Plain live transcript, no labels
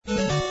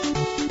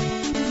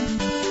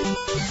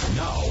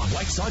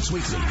Sox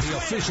Weekly, the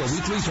official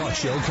weekly talk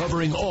show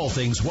covering all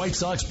things White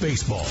Sox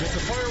baseball. Get the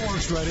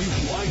fireworks ready.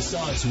 White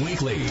Sox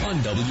Weekly on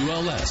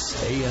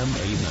WLS AM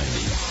 890.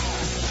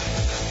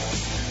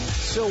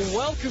 So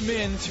welcome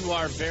into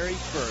our very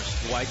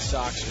first White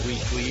Sox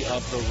Weekly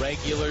of the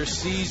regular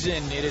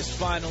season. It is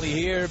finally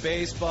here.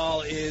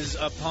 Baseball is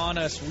upon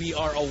us. We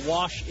are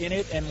awash in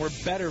it, and we're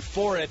better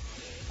for it.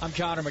 I'm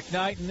Connor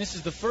McKnight, and this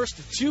is the first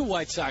of two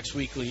White Sox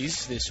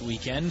Weeklies this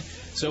weekend.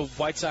 So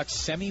White Sox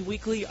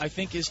Semi-Weekly, I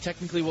think, is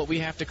technically what we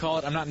have to call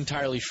it. I'm not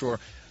entirely sure.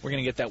 We're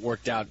going to get that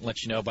worked out and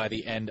let you know by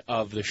the end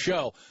of the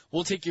show.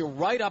 We'll take you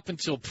right up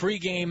until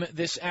pregame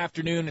this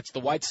afternoon. It's the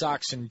White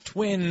Sox and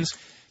Twins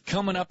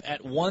coming up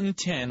at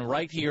 1:10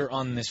 right here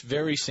on this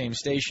very same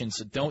station,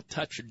 so don't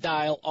touch your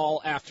dial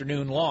all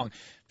afternoon long.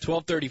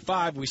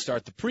 12:35, we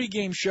start the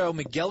pregame show.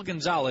 Miguel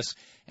Gonzalez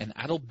and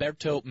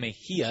Adalberto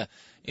Mejia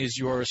is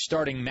your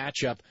starting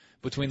matchup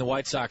between the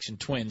White Sox and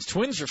Twins.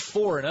 Twins are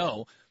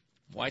 4-0.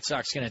 White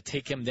Sox going to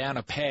take him down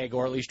a peg,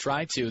 or at least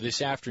try to,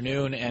 this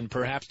afternoon and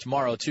perhaps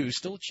tomorrow, too.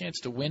 Still a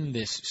chance to win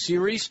this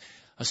series.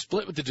 A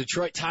split with the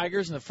Detroit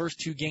Tigers in the first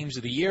two games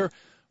of the year.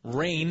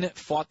 Rain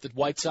fought the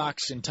White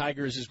Sox and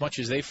Tigers as much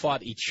as they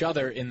fought each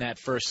other in that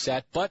first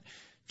set, but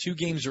two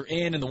games are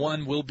in, and the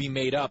one will be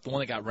made up. The one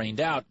that got rained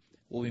out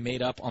will be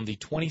made up on the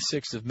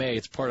 26th of May.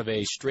 It's part of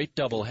a straight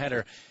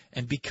doubleheader.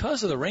 And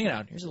because of the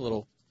rainout, here's a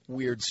little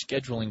weird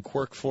scheduling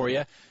quirk for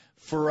you.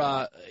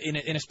 For in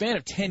a span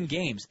of 10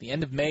 games, the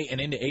end of May and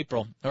into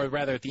April, or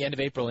rather at the end of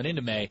April and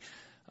into May,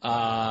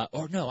 I'm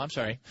going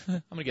to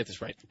get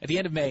this right. At the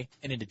end of May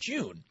and into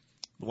June,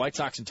 the White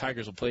Sox and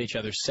Tigers will play each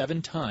other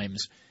 7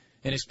 times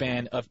in a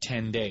span of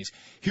 10 days.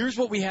 Here's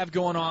what we have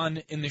going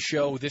on in the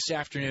show this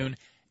afternoon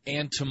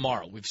and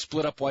tomorrow. We've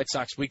split up White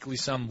Sox Weekly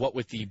some, what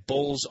with the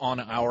Bulls on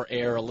our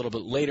air a little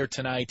bit later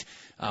tonight.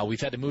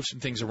 We've had to move some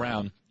things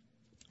around.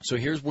 So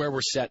here's where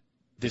we're set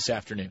this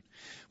afternoon.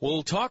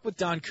 We'll talk with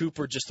Don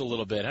Cooper just a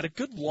little bit. Had a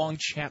good long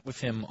chat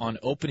with him on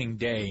opening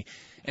day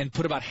and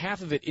put about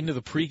half of it into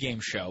the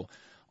pregame show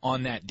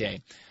on that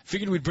day.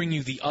 Figured we'd bring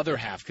you the other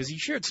half because he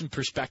shared some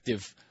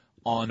perspective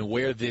on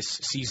where this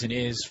season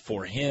is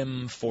for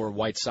him, for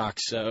White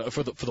Sox,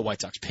 for the White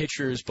Sox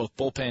pitchers, both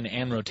bullpen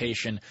and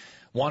rotation.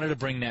 Wanted to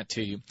bring that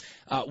to you.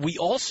 We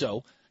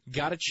also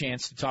got a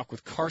chance to talk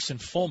with Carson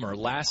Fulmer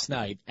last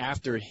night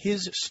after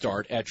his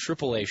start at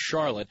AAA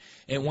Charlotte.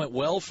 It went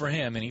well for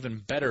him and even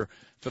better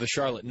for the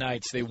Charlotte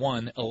Knights. They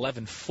won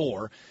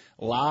 11-4.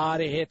 A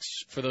lot of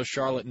hits for those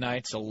Charlotte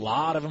Knights, a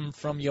lot of them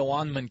from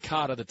Yoan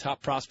Moncada, the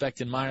top prospect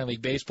in minor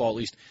league baseball, at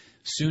least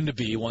soon to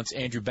be, once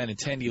Andrew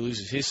Benintendi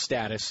loses his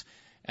status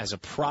as a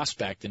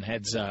prospect and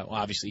heads,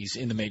 obviously he's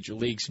in the major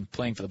leagues and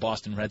playing for the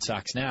Boston Red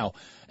Sox now.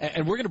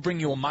 And we're going to bring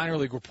you a minor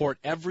league report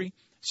every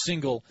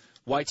single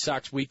White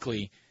Sox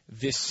Weekly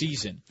this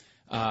season.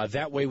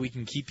 That way we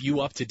can keep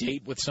you up to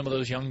date with some of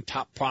those young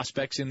top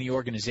prospects in the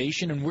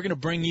organization, and we're going to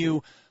bring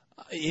you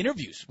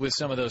interviews with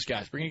some of those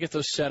guys. We're going to get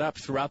those set up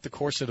throughout the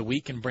course of the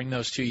week and bring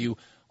those to you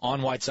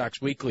on White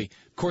Sox Weekly.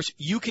 Of course,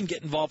 you can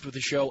get involved with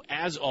the show,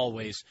 as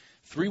always.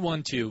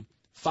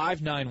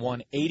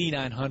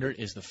 312-591-8900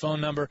 is the phone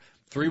number.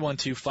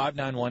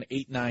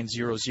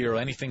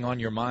 312-591-8900. Anything on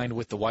your mind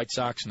with the White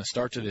Sox and the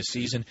start to this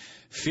season,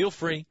 feel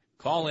free,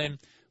 call in.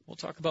 We'll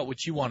talk about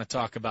what you want to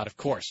talk about, of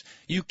course.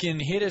 You can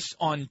hit us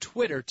on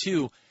Twitter,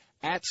 too.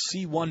 At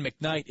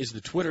C1McKnight is the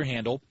Twitter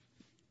handle.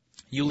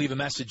 You leave a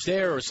message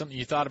there or something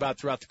you thought about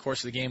throughout the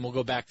course of the game. We'll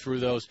go back through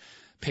those,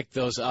 pick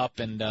those up,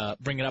 and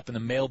bring it up in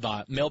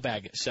the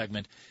mailbag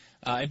segment.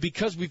 And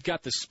because we've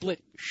got the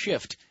split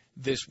shift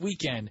this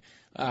weekend,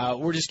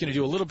 we're just going to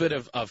do a little bit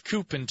of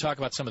Coop and talk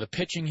about some of the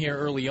pitching here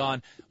early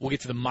on. We'll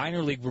get to the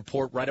minor league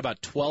report right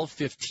about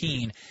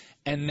 12:15.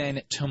 And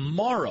then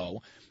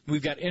tomorrow,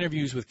 we've got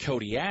interviews with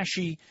Cody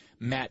Ashe,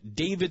 Matt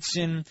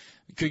Davidson.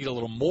 We could get a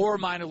little more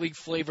minor league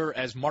flavor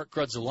as Mark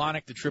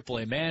Grudzelanek, the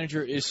AAA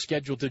manager, is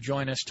scheduled to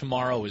join us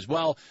tomorrow as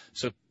well.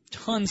 So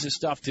tons of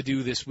stuff to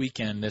do this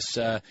weekend, this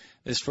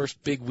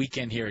first big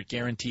weekend here at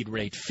Guaranteed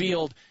Rate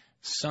Field.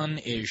 Sun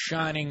is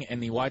shining,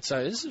 and the White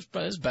Sox, this is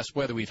the best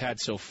weather we've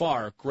had so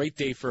far. Great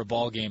day for a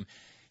ball game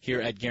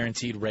here at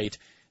Guaranteed Rate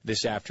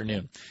this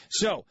afternoon.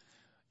 So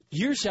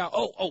here's how,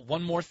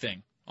 one more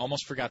thing.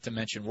 Almost forgot to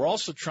mention, we're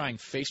also trying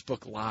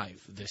Facebook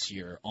Live this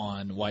year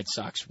on White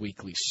Sox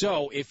Weekly.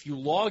 So if you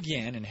log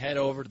in and head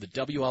over to the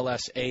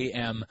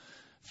WLSAM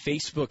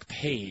Facebook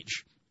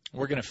page,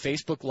 we're going to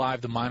Facebook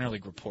Live the minor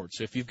league report.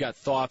 So if you've got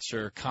thoughts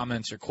or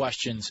comments or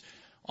questions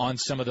on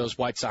some of those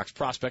White Sox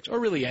prospects, or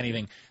really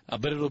anything,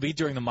 but it'll be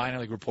during the minor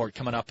league report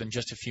coming up in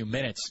just a few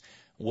minutes.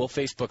 We'll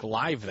Facebook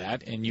Live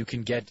that, and you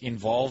can get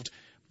involved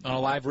on a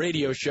live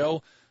radio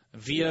show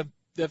via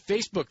the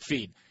Facebook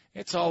feed.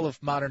 It's all of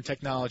modern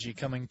technology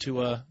coming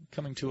to a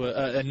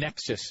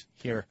nexus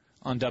here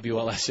on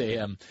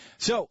WLSAM.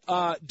 So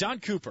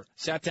Don Cooper,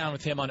 sat down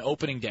with him on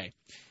opening day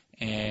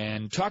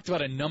and talked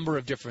about a number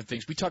of different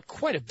things. We talked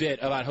quite a bit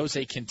about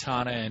Jose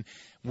Quintana and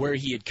where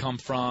he had come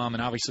from,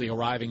 and obviously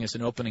arriving as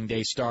an opening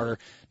day starter.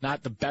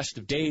 Not the best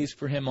of days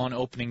for him on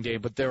opening day,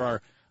 but there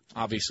are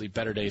obviously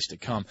better days to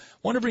come. I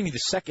want to bring you the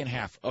second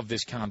half of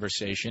this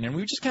conversation, and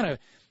we just kind of,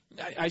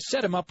 I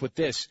set him up with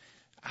this.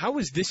 How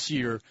is this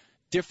year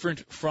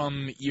different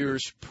from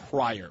years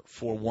prior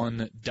for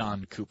one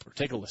Don Cooper?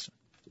 Take a listen.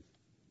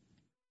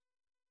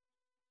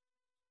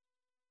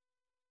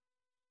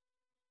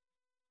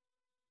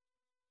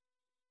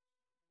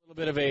 A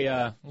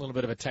little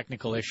bit of a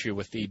technical issue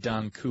with the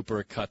Don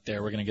Cooper cut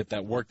there. We're going to get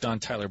that work done.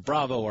 Tyler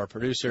Bravo, our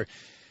producer,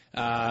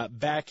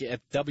 back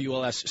at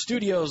WLS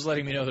Studios,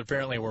 letting me know that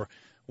apparently we're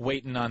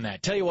waiting on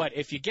that. Tell you what,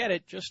 if you get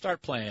it, just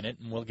start playing it,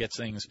 and we'll get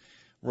things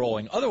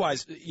rolling.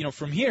 Otherwise,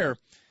 from here,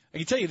 I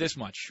can tell you this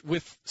much.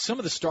 With some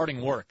of the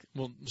starting work,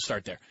 we'll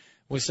start there.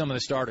 With some of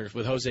the starters,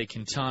 with Jose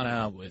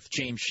Quintana, with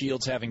James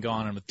Shields having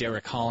gone, and with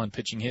Derek Holland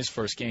pitching his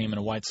first game in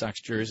a White Sox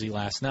jersey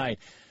last night,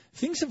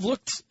 things have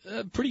looked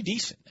pretty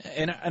decent.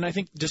 And I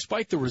think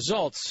despite the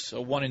results, a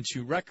 1-2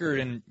 record,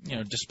 and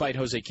despite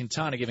Jose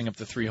Quintana giving up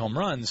the 3 home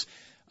runs,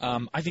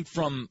 I think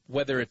from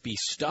whether it be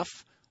stuff,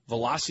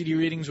 velocity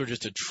readings, or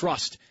just a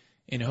trust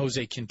in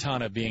Jose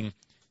Quintana being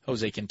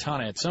Jose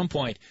Quintana at some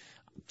point,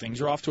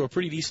 things are off to a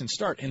pretty decent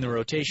start in the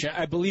rotation.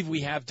 I believe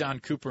we have Don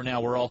Cooper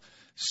now. We're all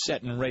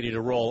set and ready to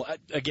roll.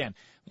 Again,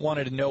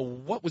 wanted to know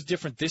what was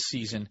different this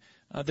season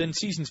than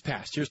seasons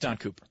past. Here's Don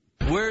Cooper.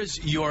 Where's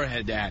your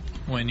head at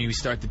when you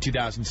start the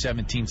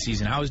 2017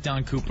 season? How is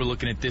Don Cooper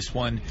looking at this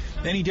one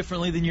any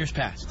differently than years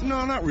past?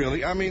 No, not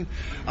really. I mean,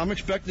 I'm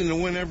expecting to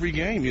win every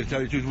game. You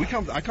tell you the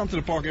truth. I come to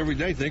the park every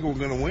day thinking we're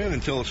going to win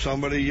until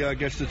somebody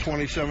gets the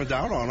 27th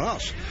out on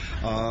us.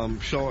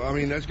 So, I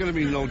mean, that's going to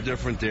be no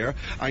different there.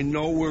 I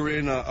know we're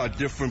in a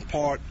different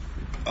part.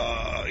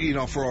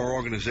 For our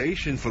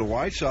organization, for the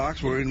White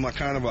Sox, we're in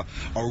kind of a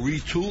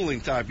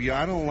retooling type year.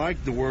 I don't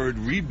like the word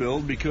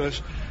rebuild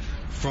because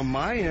from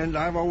my end,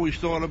 I've always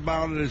thought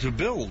about it as a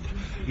build.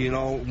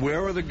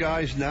 Where are the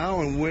guys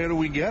now and where do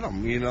we get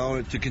them?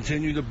 To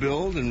continue to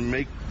build and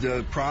make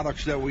the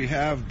products that we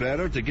have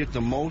better, to get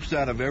the most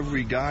out of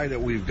every guy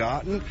that we've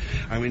gotten.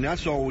 I mean,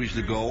 that's always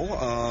the goal.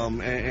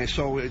 And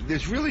so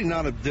there's really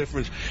not a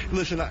difference.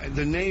 Listen,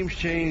 the names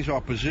change.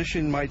 Our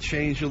position might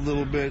change a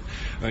little bit.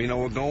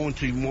 We're going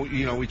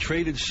to, we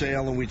traded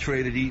Sale and we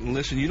traded Eaton.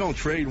 Listen, you don't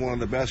trade one of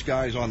the best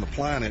guys on the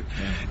planet,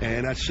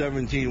 and that's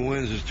 17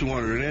 wins is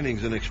 200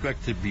 innings and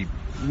expect to be,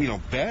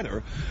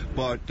 better.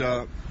 But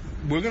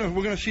we're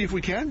gonna see if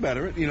we can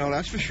better it,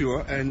 that's for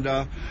sure. And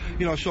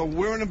so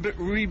we're in a bit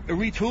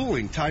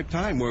retooling type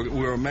time.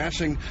 We're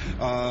amassing,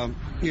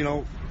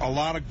 a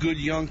lot of good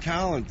young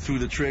talent through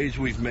the trades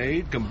we've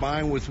made,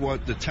 combined with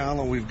what the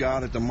talent we've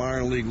got at the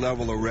minor league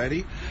level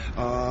already.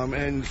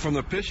 And from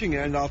the pitching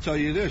end, I'll tell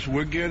you this: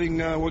 we're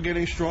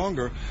getting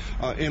stronger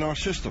in our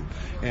system,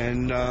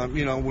 and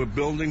we're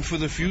building for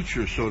the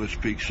future, so to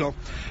speak. So,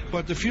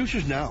 but the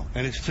future's now,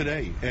 and it's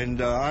today.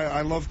 And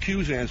I love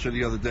Q's answer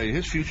the other day.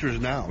 His future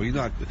is now. He's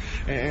not,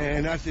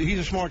 and he's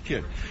a smart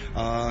kid.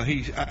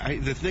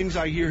 The things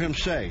I hear him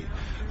say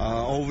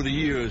over the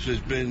years has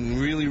been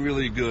really,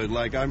 really good.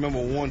 Like I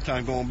remember one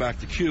time going back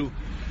to Q,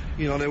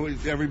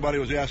 everybody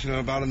was asking him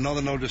about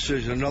another no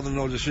decision.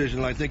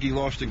 And I think he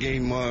lost the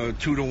game 2-1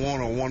 or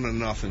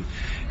 1-0.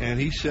 And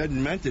he said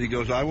and meant it. He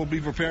goes, I will be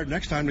prepared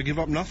next time to give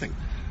up nothing.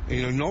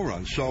 No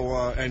runs. So,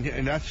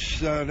 and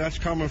that's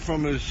coming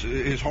from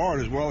his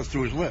heart as well as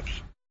through his lips.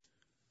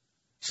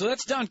 So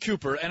that's Don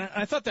Cooper, and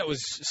I thought that was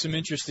some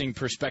interesting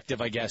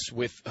perspective, I guess,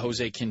 with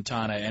Jose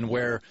Quintana and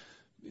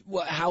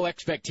how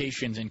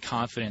expectations and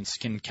confidence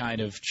can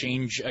kind of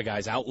change a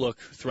guy's outlook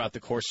throughout the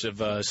course of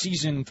a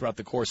season, throughout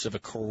the course of a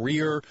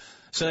career.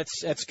 So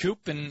that's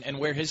Coop and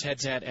where his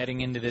head's at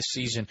heading into this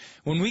season.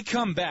 When we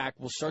come back,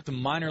 we'll start the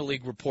minor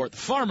league report, the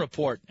farm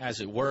report,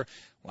 as it were.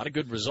 A lot of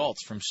good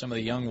results from some of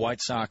the young White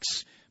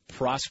Sox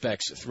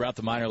prospects throughout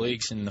the minor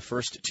leagues in the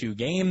first 2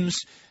 games.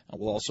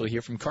 We'll also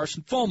hear from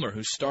Carson Fulmer,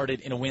 who started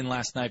in a win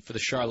last night for the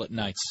Charlotte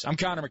Knights. I'm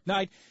Connor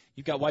McKnight.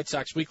 You've got White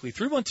Sox Weekly,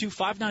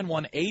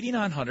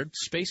 312-591-8900.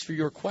 Space for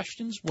your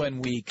questions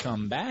when we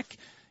come back.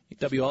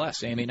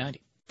 WLS, AM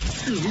 890.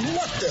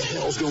 What the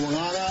hell's going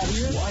on out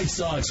here? White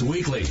Sox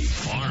Weekly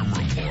Farm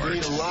Report. We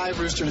need a live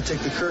rooster to take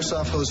the curse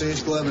off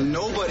Jose's glove, and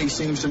nobody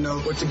seems to know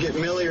what to get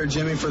Millie or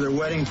Jimmy for their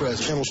wedding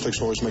present.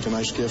 Candlesticks always make a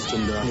nice gift,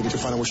 and maybe you can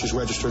find out where she's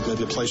registered,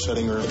 maybe a place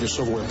setting or your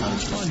silverware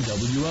pattern. On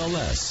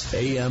WLS,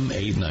 AM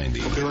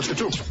 890. Okay, let's get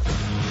to it.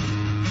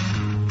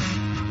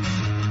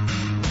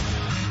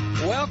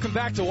 Welcome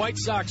back to White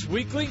Sox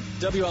Weekly,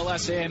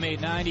 WLS AM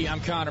 890.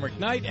 I'm Connor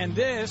McKnight, and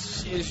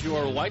this is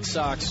your White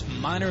Sox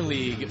minor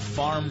league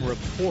farm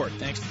report.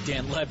 Thanks to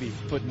Dan Levy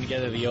for putting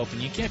together the open.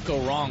 You can't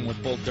go wrong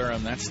with Bull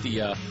Durham. That's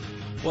the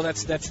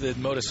that's the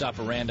modus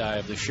operandi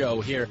of the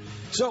show here.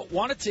 So,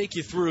 want to take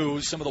you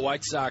through some of the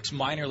White Sox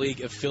minor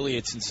league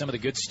affiliates and some of the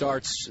good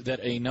starts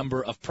that a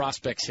number of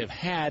prospects have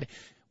had.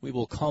 We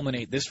will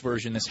culminate this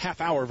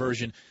half-hour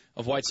version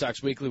of White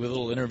Sox Weekly with a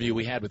little interview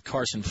we had with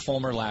Carson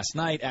Fulmer last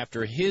night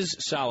after his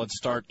solid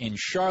start in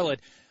Charlotte.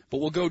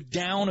 But we'll go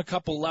down a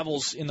couple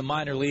levels in the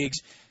minor leagues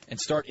and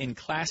start in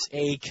Class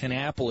A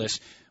Kannapolis,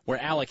 where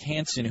Alec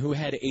Hansen, who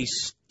had a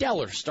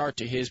stellar start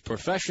to his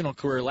professional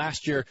career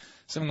last year,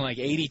 something like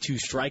 82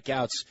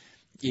 strikeouts,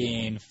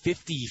 in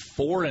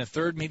 54 and a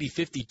third, maybe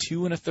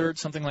 52 and a third,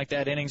 something like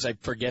that innings. I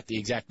forget the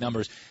exact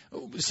numbers.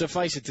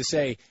 Suffice it to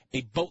say,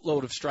 a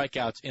boatload of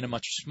strikeouts in a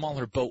much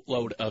smaller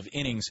boatload of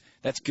innings.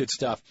 That's good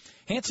stuff.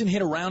 Hansen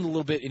hit around a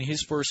little bit in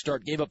his first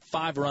start, gave up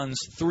 5 runs,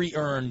 3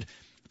 earned,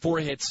 4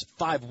 hits,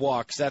 5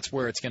 walks. That's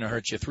where it's going to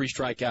hurt you. 3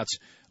 strikeouts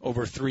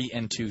over 3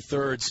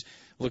 2/3.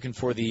 Looking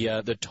for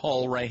the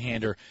tall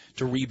right-hander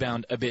to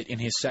rebound a bit in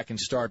his second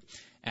start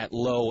at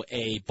low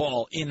A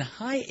ball. In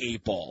high A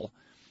ball,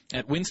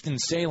 at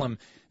Winston-Salem,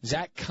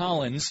 Zach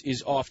Collins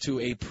is off to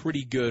a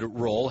pretty good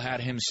roll.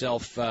 Had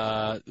himself,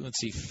 3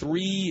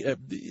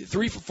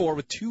 for 4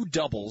 with 2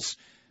 doubles.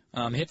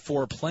 Hit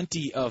for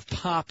plenty of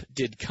pop,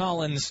 did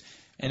Collins,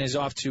 and is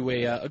off to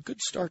a good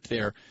start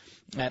there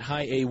at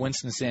high A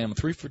Winston-Salem.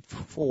 3 for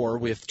 4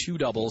 with 2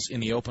 doubles in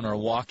the opener, a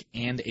walk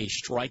and a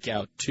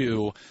strikeout,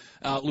 too.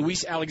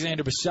 Luis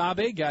Alexander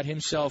Basabe got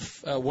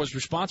himself, was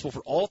responsible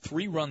for all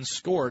 3 runs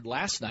scored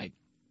last night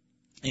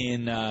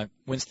in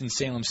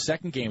Winston-Salem's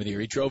second game of the year.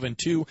 He drove in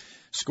 2,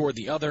 scored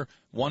the other,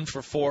 1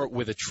 for 4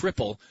 with a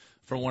triple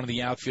for one of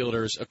the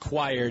outfielders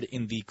acquired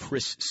in the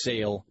Chris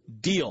Sale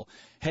deal.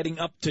 Heading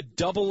up to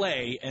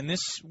Double-A, and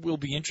this will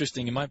be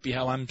interesting. It might be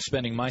how I'm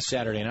spending my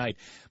Saturday night.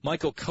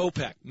 Michael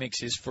Kopech makes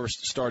his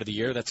first start of the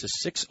year. That's a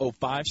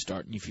 6:05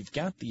 start. And if you've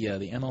got the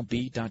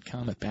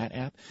MLB.com at Bat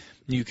app,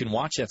 you can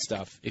watch that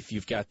stuff. If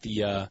you've got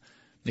the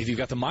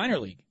minor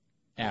league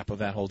app of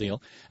that whole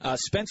deal.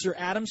 Spencer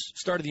Adams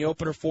started the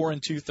opener, 4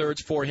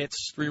 2/3, 4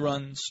 hits, 3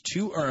 runs,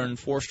 2 earned,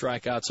 4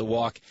 strikeouts, a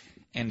walk,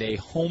 and a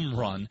home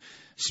run.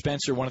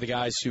 Spencer, one of the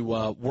guys who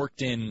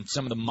worked in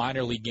some of the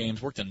minor league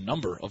games, worked a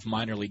number of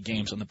minor league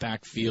games on the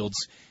backfields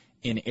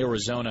in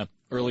Arizona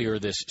earlier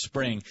this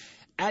spring.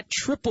 At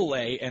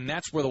AAA, and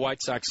that's where the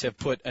White Sox have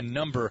put a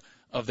number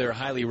of their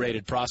highly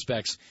rated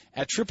prospects.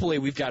 At AAA,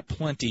 we've got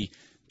plenty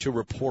to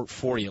report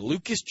for you.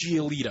 Lucas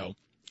Giolito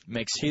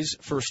makes his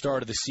first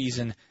start of the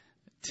season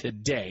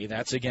today.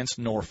 That's against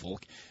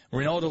Norfolk.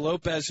 Reynaldo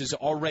Lopez has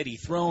already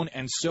thrown,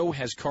 and so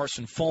has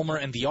Carson Fulmer,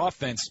 and the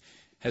offense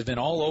has been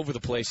all over the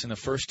place in the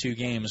first 2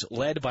 games,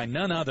 led by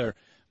none other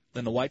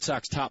than the White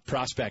Sox top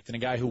prospect, and a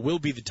guy who will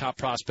be the top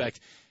prospect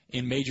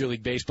in Major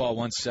League Baseball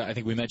once, I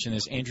think we mentioned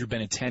this, Andrew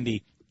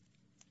Benintendi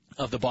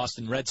of the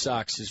Boston Red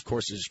Sox, of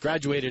course, has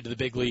graduated to the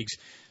big leagues,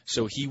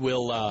 so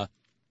he'll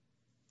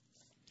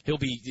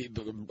be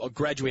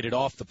graduated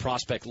off the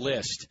prospect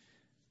list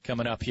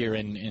coming up here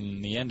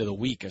in the end of the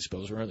week, I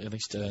suppose, or at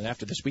least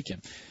after this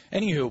weekend.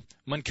 Anywho,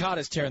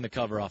 Moncada's tearing the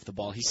cover off the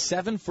ball. He's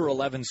 7 for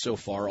 11 so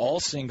far, all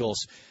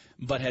singles,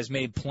 but has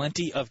made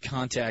plenty of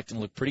contact and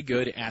looked pretty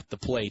good at the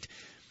plate.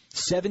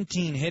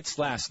 17 hits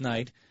last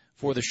night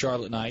for the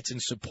Charlotte Knights in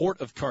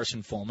support of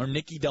Carson Fulmer.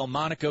 Nicky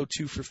Delmonico,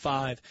 2 for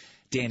 5.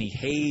 Danny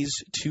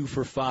Hayes, 2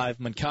 for 5.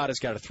 Moncada's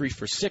got a 3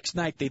 for 6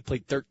 night. They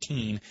played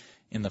 13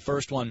 in the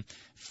first one,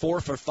 4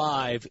 for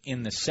 5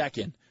 in the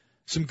second.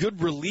 Some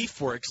good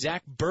relief work.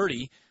 Zach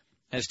Birdie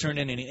has turned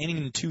in an inning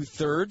and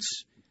 2/3.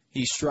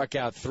 He struck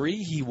out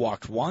 3. He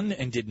walked 1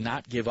 and did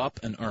not give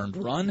up an earned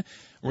run.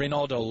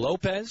 Reynaldo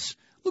Lopez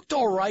looked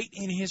all right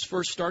in his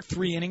first start.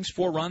 3 innings,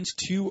 4 runs,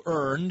 2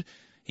 earned.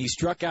 He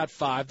struck out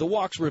 5. The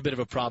walks were a bit of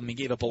a problem. He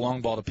gave up a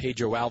long ball to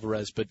Pedro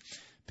Alvarez, but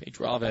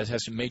Pedro Alvarez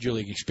has some Major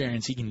League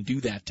experience. He can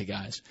do that to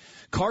guys.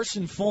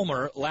 Carson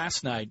Fulmer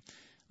last night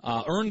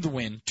earned the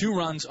win. 2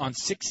 runs on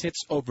 6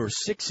 hits over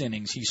 6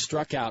 innings. He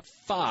struck out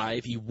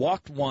 5. He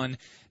walked 1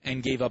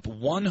 and gave up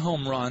 1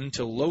 home run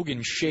to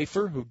Logan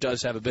Schaefer, who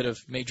does have a bit of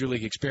Major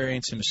League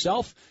experience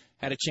himself.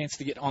 Had a chance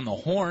to get on the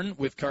horn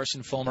with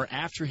Carson Fulmer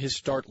after his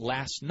start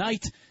last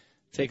night.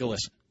 Take a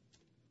listen.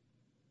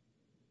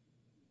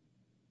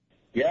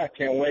 Yeah,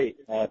 can't wait.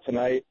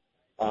 Tonight,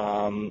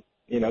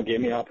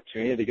 gave me an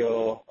opportunity to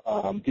go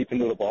deep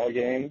into the ball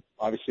game.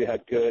 Obviously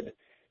had good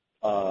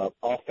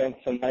offense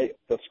tonight,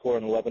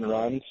 scoring 11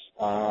 runs.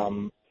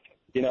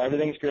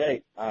 Everything's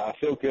great. I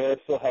feel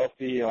good, feel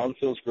healthy, arm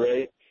feels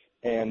great,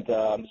 and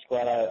I'm just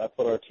glad I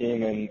put our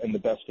team in the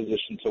best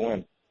position to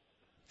win.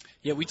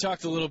 Yeah, we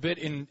talked a little bit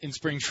in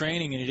spring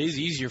training, and it is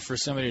easier for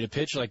somebody to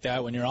pitch like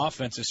that when your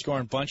offense is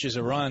scoring bunches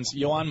of runs.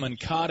 Yoan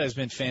Moncada has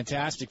been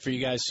fantastic for you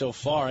guys so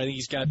far. I think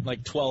he's got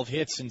like 12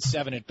 hits and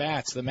 7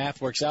 at-bats. The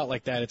math works out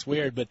like that. It's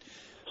weird, but,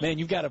 man,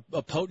 you've got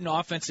a potent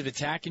offensive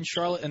attack in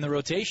Charlotte, and the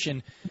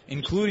rotation,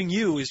 including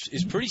you,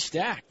 is pretty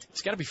stacked.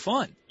 It's got to be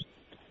fun.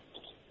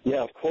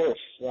 Yeah, of course.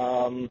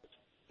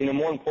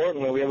 More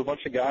importantly, we have a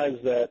bunch of guys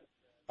that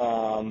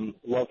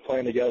love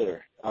playing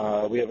together.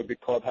 We have a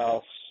good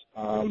clubhouse.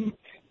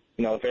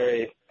 A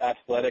very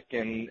athletic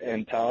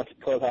and talented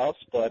clubhouse,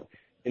 but,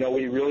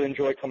 we really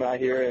enjoy coming out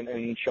here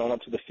and showing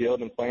up to the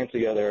field and playing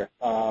together.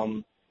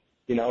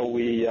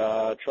 We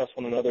trust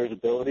one another's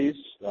abilities.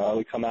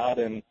 We come out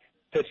and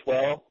pitch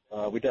well.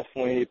 We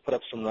definitely put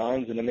up some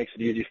runs, and it makes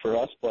it easy for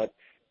us. But,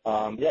 we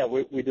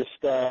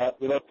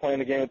love playing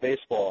the game of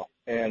baseball,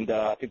 and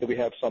I think that we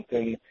have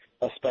something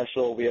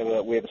special. We have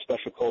a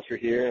special culture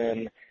here,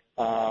 and,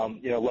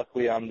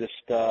 luckily I'm just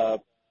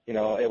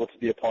able to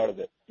be a part of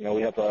it.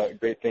 We have a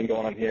great thing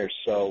going on here.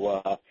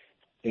 So,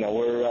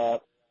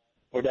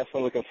 we're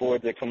definitely looking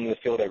forward to coming to the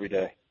field every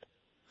day.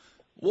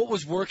 What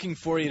was working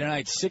for you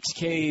tonight?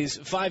 5Ks,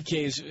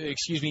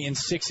 in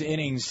 6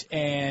 innings,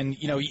 and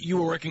you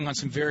were working on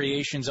some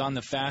variations on the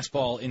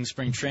fastball in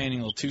spring training,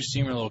 a little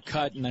two-seamer, a little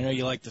cut, and I know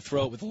you like to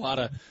throw it with a lot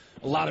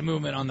of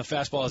movement on the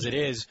fastball as it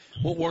is.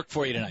 What worked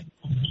for you tonight?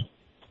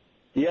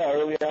 Yeah,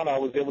 early on I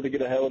was able to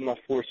get ahead with my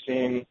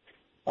four-seam.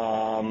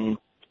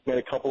 Made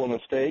a couple of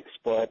mistakes,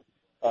 but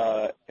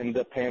ended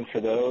up paying for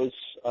those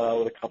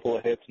with a couple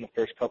of hits in the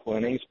first couple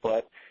innings.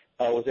 But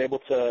I was able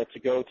to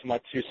go to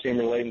my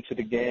two-seamer late into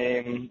the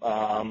game.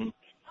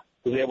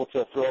 Was able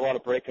to throw a lot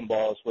of breaking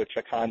balls, which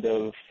I kind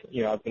of,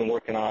 I've been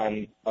working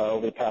on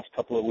over the past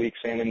couple of weeks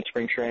and in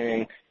spring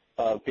training,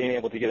 being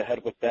able to get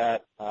ahead with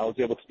that. I was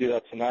able to do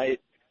that tonight.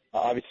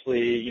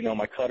 Obviously,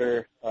 my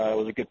cutter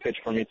was a good pitch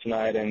for me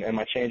tonight, and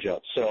my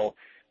changeup. So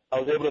I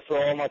was able to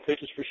throw all my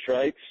pitches for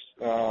strikes,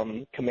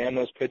 command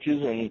those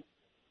pitches, and,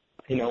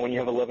 when you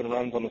have 11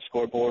 runs on the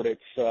scoreboard,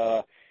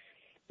 it's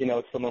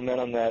it's the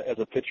momentum that, as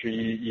a pitcher,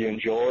 you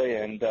enjoy,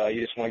 and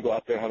you just want to go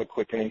out there and have a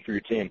quick inning for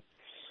your team.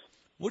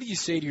 What do you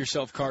say to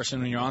yourself,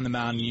 Carson, when you're on the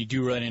mound and you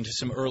do run into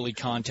some early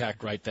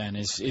contact right then?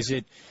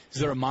 Is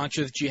there a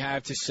mantra that you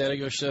have to settle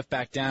yourself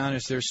back down?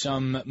 Is there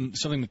something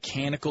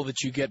mechanical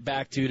that you get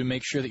back to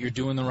make sure that you're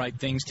doing the right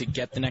things to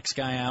get the next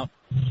guy out?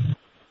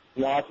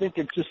 No, I think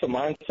it's just a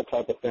mindset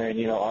type of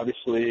thing.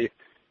 Obviously,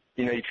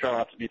 you try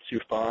not to be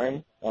too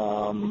fine.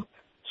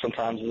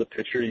 Sometimes as a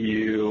pitcher,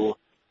 you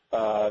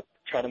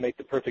try to make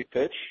the perfect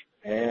pitch.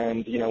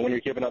 And, when you're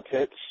giving up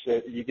hits,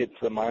 you get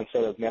to the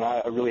mindset of, man,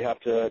 I really have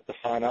to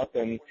sign up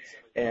and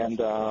make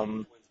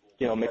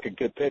a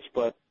good pitch.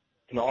 But,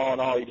 all in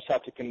all, you just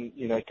have to,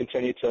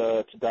 continue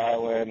to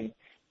dial in,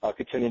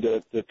 continue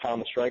to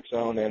pound the strike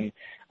zone. And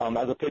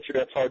as a pitcher,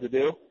 that's hard to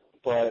do.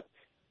 But,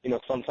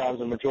 sometimes,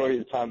 the majority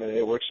of the time,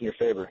 it works in your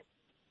favor.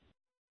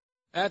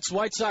 That's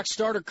White Sox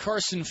starter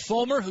Carson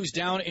Fulmer, who's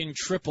down in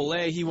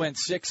AAA. He went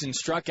 6 and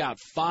struck out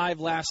 5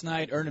 last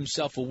night, earned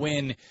himself a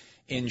win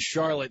in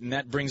Charlotte, and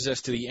that brings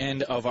us to the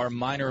end of our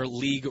minor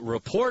league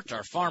report,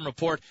 our farm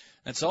report.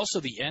 That's also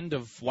the end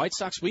of White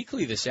Sox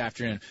Weekly this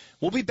afternoon.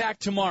 We'll be back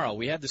tomorrow.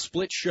 We had the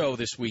split show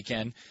this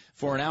weekend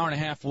for an hour and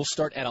a half. We'll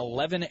start at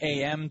 11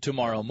 a.m.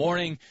 tomorrow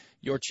morning.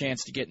 Your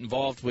chance to get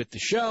involved with the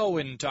show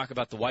and talk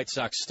about the White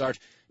Sox start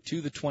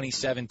to the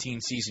 2017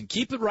 season.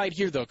 Keep it right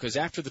here, though, because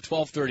after the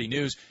 12:30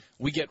 news,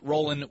 we get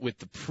rolling with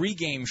the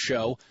pregame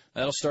show.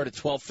 That'll start at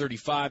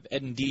 12:35.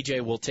 Ed and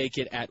DJ will take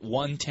it at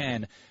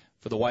 1:10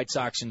 for the White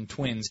Sox and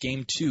Twins,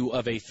 Game 2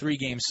 of a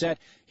 3-game set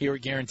here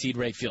at Guaranteed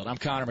Rate Field. I'm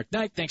Connor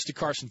McKnight. Thanks to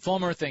Carson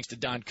Fulmer. Thanks to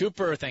Don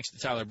Cooper. Thanks to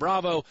Tyler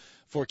Bravo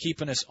for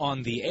keeping us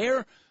on the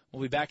air.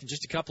 We'll be back in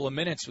just a couple of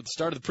minutes with the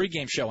start of the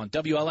pregame show on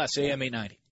WLS AM 890.